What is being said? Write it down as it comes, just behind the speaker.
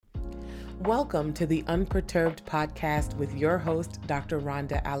Welcome to the Unperturbed Podcast with your host, Dr.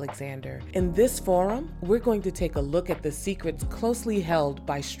 Rhonda Alexander. In this forum, we're going to take a look at the secrets closely held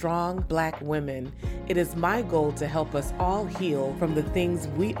by strong Black women. It is my goal to help us all heal from the things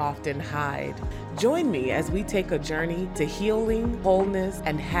we often hide. Join me as we take a journey to healing, wholeness,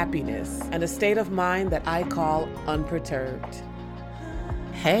 and happiness, and a state of mind that I call unperturbed.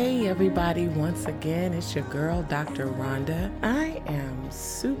 Hey everybody, once again, it's your girl, Dr. Rhonda. I am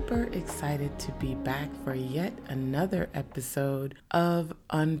super excited to be back for yet another episode of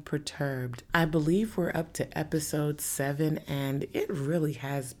Unperturbed. I believe we're up to episode 7, and it really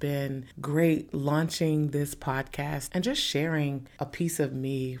has been great launching this podcast and just sharing a piece of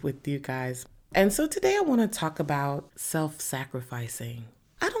me with you guys. And so today I want to talk about self-sacrificing.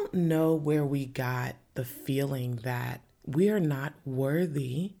 I don't know where we got the feeling that we are not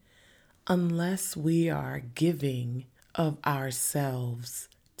worthy unless we are giving of ourselves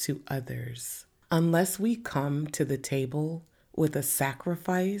to others. Unless we come to the table with a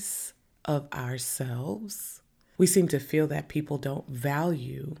sacrifice of ourselves, we seem to feel that people don't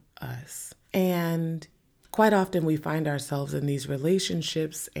value us. And quite often we find ourselves in these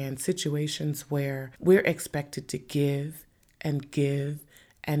relationships and situations where we're expected to give and give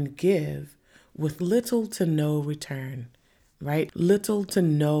and give with little to no return, right? Little to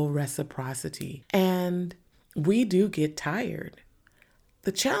no reciprocity. And we do get tired.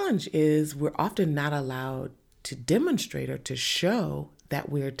 The challenge is we're often not allowed to demonstrate or to show that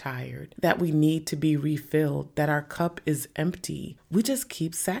we're tired, that we need to be refilled, that our cup is empty. We just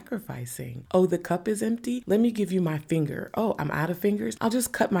keep sacrificing. Oh, the cup is empty? Let me give you my finger. Oh, I'm out of fingers? I'll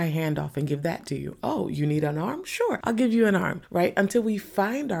just cut my hand off and give that to you. Oh, you need an arm? Sure, I'll give you an arm, right? Until we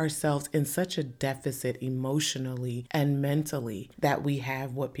find ourselves in such a deficit emotionally and mentally that we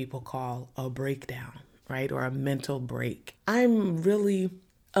have what people call a breakdown, right? Or a mental break. I'm really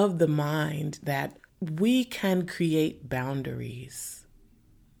of the mind that we can create boundaries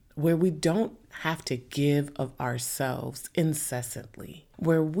where we don't have to give of ourselves incessantly,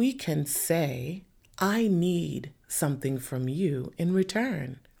 where we can say, I need something from you in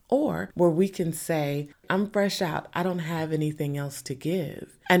return, or where we can say, I'm fresh out, I don't have anything else to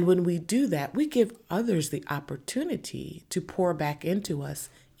give. And when we do that, we give others the opportunity to pour back into us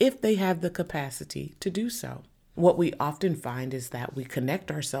if they have the capacity to do so. What we often find is that we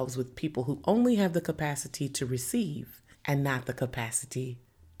connect ourselves with people who only have the capacity to receive and not the capacity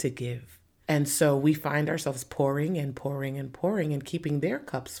to give. And so we find ourselves pouring and pouring and pouring and keeping their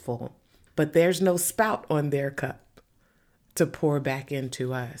cups full, but there's no spout on their cup to pour back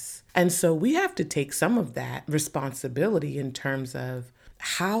into us. And so we have to take some of that responsibility in terms of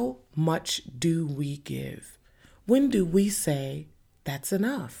how much do we give? When do we say that's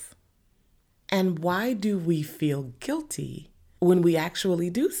enough? And why do we feel guilty when we actually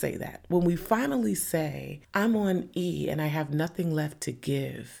do say that? When we finally say, I'm on E and I have nothing left to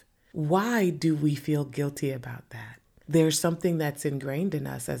give, why do we feel guilty about that? There's something that's ingrained in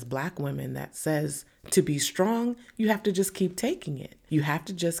us as Black women that says to be strong, you have to just keep taking it. You have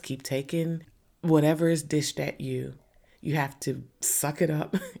to just keep taking whatever is dished at you. You have to suck it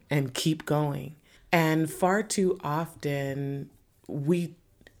up and keep going. And far too often we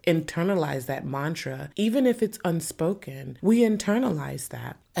internalize that mantra, even if it's unspoken, we internalize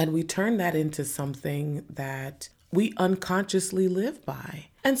that and we turn that into something that we unconsciously live by.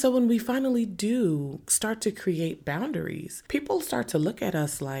 And so when we finally do start to create boundaries, people start to look at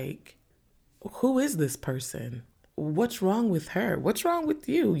us like, who is this person? What's wrong with her? What's wrong with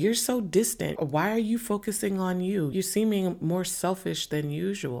you? You're so distant. Why are you focusing on you? You're seeming more selfish than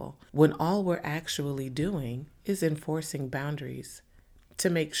usual, when all we're actually doing is enforcing boundaries to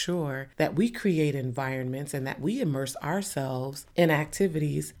make sure that we create environments and that we immerse ourselves in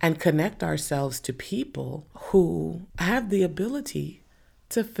activities and connect ourselves to people who have the ability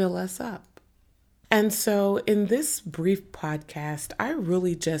to fill us up. And so in this brief podcast, I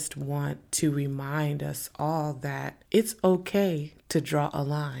really just want to remind us all that it's okay to draw a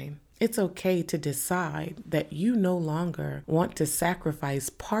line. It's okay to decide that you no longer want to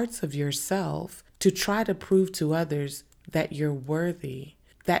sacrifice parts of yourself to try to prove to others that you're worthy,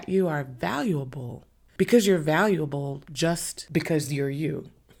 that you are valuable, because you're valuable just because you're you,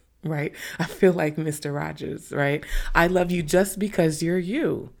 right? I feel like Mr. Rogers, right? I love you just because you're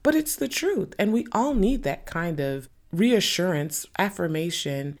you. But it's the truth. And we all need that kind of reassurance,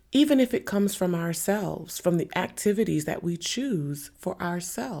 affirmation, even if it comes from ourselves, from the activities that we choose for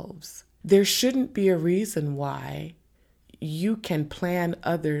ourselves. There shouldn't be a reason why you can plan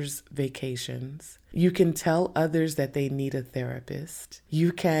others' vacations. You can tell others that they need a therapist.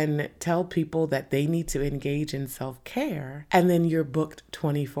 You can tell people that they need to engage in self-care. And then you're booked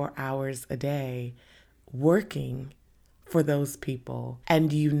 24 hours a day working for those people.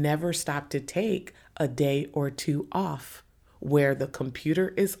 And you never stop to take a day or two off where the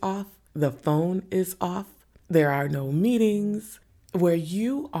computer is off, the phone is off, there are no meetings, where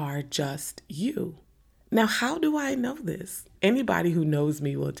you are just you. Now, how do I know this? Anybody who knows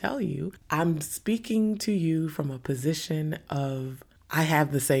me will tell you I'm speaking to you from a position of I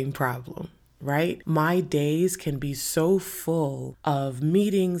have the same problem, right? My days can be so full of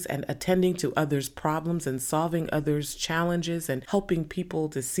meetings and attending to others' problems and solving others' challenges and helping people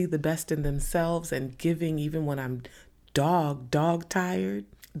to see the best in themselves and giving even when I'm dog tired,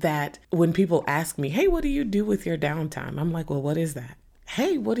 that when people ask me, hey, what do you do with your downtime? I'm like, well, what is that?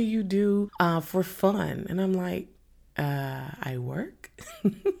 Hey, what do you do for fun? And I'm like, I work.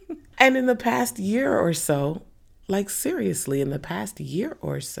 And in the past year or so, like seriously, in the past year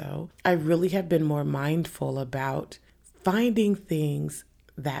or so, I really have been more mindful about finding things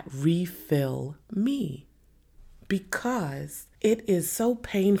that refill me, because it is so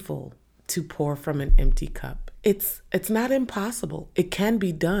painful to pour from an empty cup. It's not impossible. It can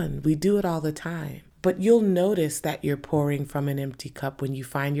be done. We do it all the time. But you'll notice that you're pouring from an empty cup when you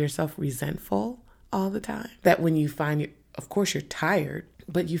find yourself resentful all the time. That when you find, of course, you're tired,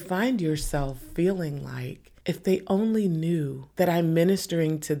 but you find yourself feeling like if they only knew that I'm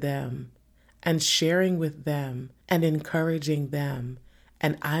ministering to them and sharing with them and encouraging them,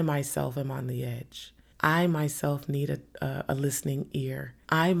 and I myself am on the edge. I myself need a listening ear.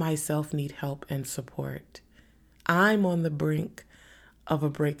 I myself need help and support. I'm on the brink of a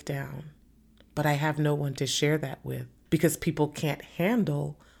breakdown, but I have no one to share that with because people can't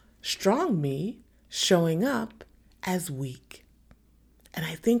handle strong me showing up as weak. And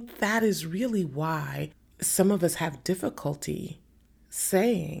I think that is really why some of us have difficulty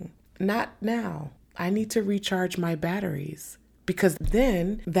saying, not now. I need to recharge my batteries, because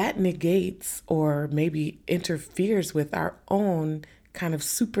then that negates or maybe interferes with our own kind of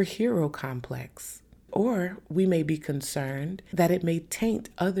superhero complex. Or we may be concerned that it may taint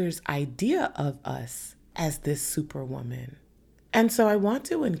others' idea of us as this superwoman. And so I want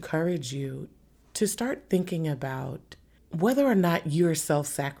to encourage you to start thinking about whether or not you're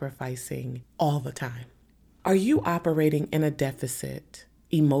self-sacrificing all the time. Are you operating in a deficit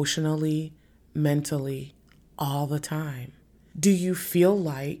emotionally, mentally, all the time? Do you feel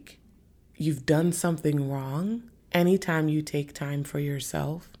like you've done something wrong anytime you take time for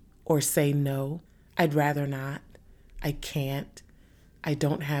yourself or say no? I'd rather not. I can't. I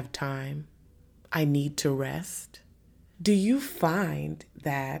don't have time. I need to rest. Do you find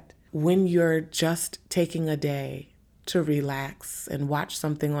that when you're just taking a day to relax and watch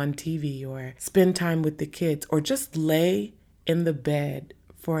something on TV or spend time with the kids or just lay in the bed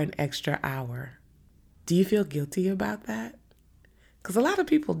for an extra hour, do you feel guilty about that? Because a lot of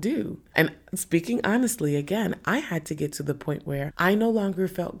people do. And speaking honestly, again, I had to get to the point where I no longer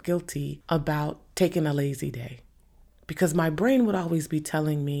felt guilty about taking a lazy day. Because my brain would always be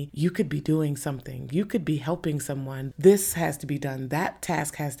telling me, you could be doing something. You could be helping someone. This has to be done. That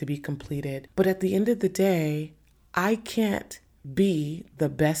task has to be completed. But at the end of the day, I can't be the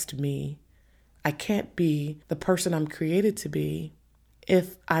best me. I can't be the person I'm created to be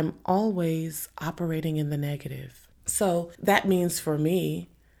if I'm always operating in the negative. So that means for me,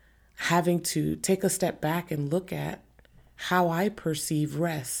 having to take a step back and look at how I perceive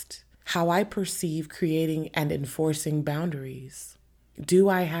rest, how I perceive creating and enforcing boundaries. Do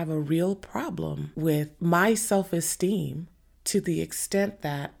I have a real problem with my self-esteem to the extent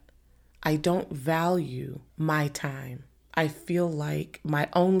that I don't value my time? I feel like my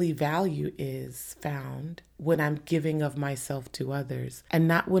only value is found when I'm giving of myself to others and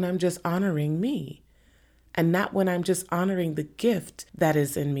not when I'm just honoring me. And not when I'm just honoring the gift that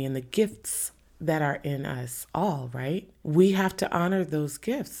is in me and the gifts that are in us all, right? We have to honor those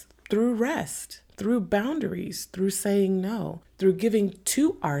gifts through rest, through boundaries, through saying no, through giving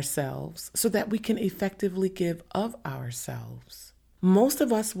to ourselves so that we can effectively give of ourselves. Most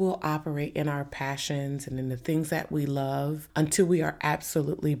of us will operate in our passions and in the things that we love until we are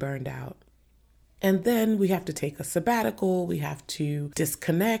absolutely burned out. And then we have to take a sabbatical, we have to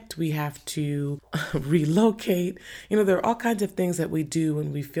disconnect, we have to relocate. There are all kinds of things that we do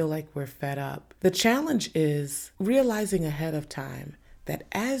when we feel like we're fed up. The challenge is realizing ahead of time that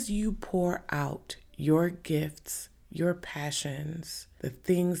as you pour out your gifts, your passions, the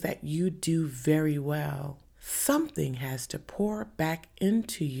things that you do very well, something has to pour back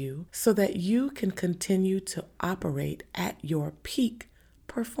into you so that you can continue to operate at your peak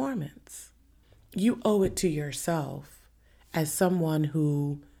performance. You owe it to yourself as someone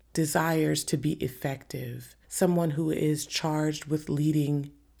who desires to be effective, someone who is charged with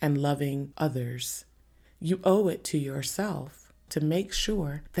leading and loving others. You owe it to yourself to make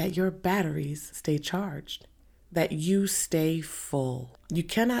sure that your batteries stay charged, that you stay full. You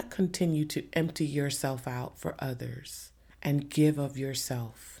cannot continue to empty yourself out for others and give of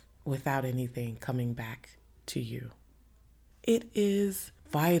yourself without anything coming back to you. It is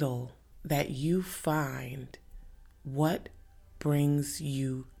vital that you find what brings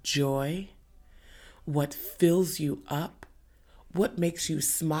you joy, what fills you up, what makes you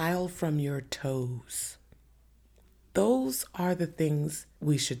smile from your toes. Those are the things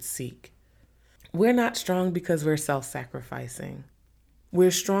we should seek. We're not strong because we're self-sacrificing.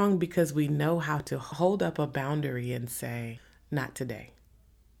 We're strong because we know how to hold up a boundary and say, not today.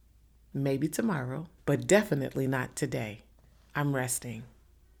 Maybe tomorrow, but definitely not today. I'm resting.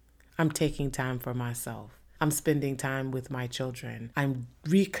 I'm taking time for myself. I'm spending time with my children. I'm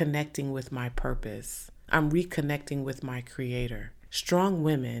reconnecting with my purpose. I'm reconnecting with my Creator. Strong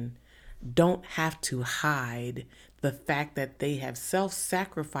women don't have to hide the fact that they have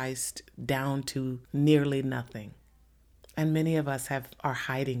self-sacrificed down to nearly nothing. And many of us are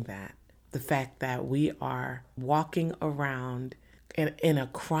hiding that. The fact that we are walking around in a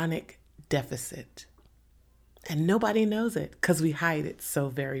chronic deficit. And nobody knows it because we hide it so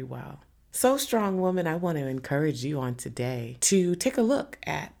very well. So strong woman, I want to encourage you on today to take a look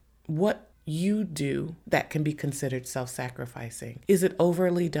at what you do that can be considered self-sacrificing. Is it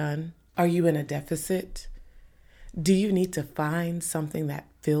overly done? Are you in a deficit? Do you need to find something that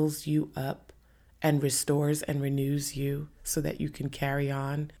fills you up and restores and renews you so that you can carry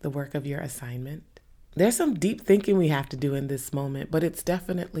on the work of your assignment? There's some deep thinking we have to do in this moment, but it's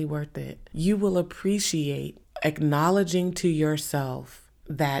definitely worth it. You will appreciate acknowledging to yourself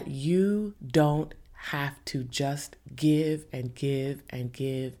that you don't have to just give and give and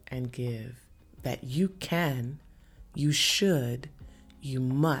give and give. That you can, you should, you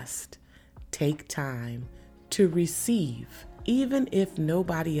must take time to receive, even if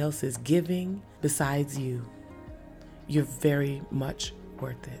nobody else is giving besides you. You're very much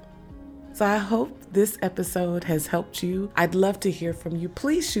worth it. So I hope this episode has helped you. I'd love to hear from you.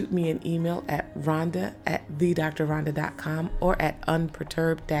 Please shoot me an email at rhonda@thedrrhonda.com or at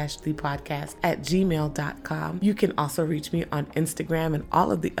unperturbed-thepodcast@gmail.com. You can also reach me on Instagram and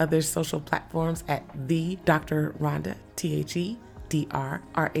all of the other social platforms at the Dr. Rhonda, TheDrRhonda.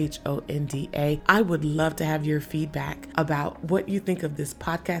 I would love to have your feedback about what you think of this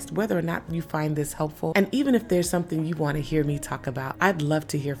podcast, whether or not you find this helpful. And even if there's something you want to hear me talk about, I'd love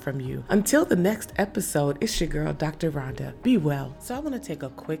to hear from you. Until the next episode, it's your girl, Dr. Rhonda. Be well. So I want to take a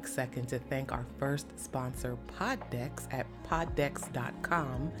quick second to thank our first sponsor, Poddex, at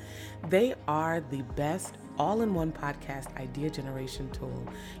poddex.com. They are the best all-in-one podcast idea generation tool.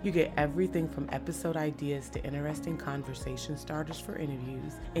 You get everything from episode ideas to interesting conversation starters for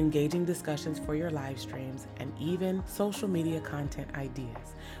interviews, engaging discussions for your live streams, and even social media content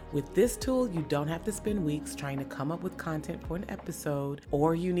ideas. With this tool, you don't have to spend weeks trying to come up with content for an episode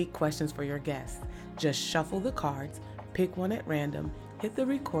or unique questions for your guests. Just shuffle the cards, pick one at random, hit the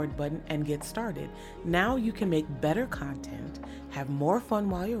record button, and get started. Now you can make better content, have more fun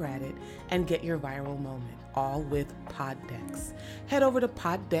while you're at it, and get your viral moment, all with Poddex. Head over to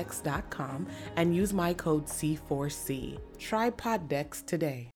poddex.com and use my code C4C. Try Poddex today.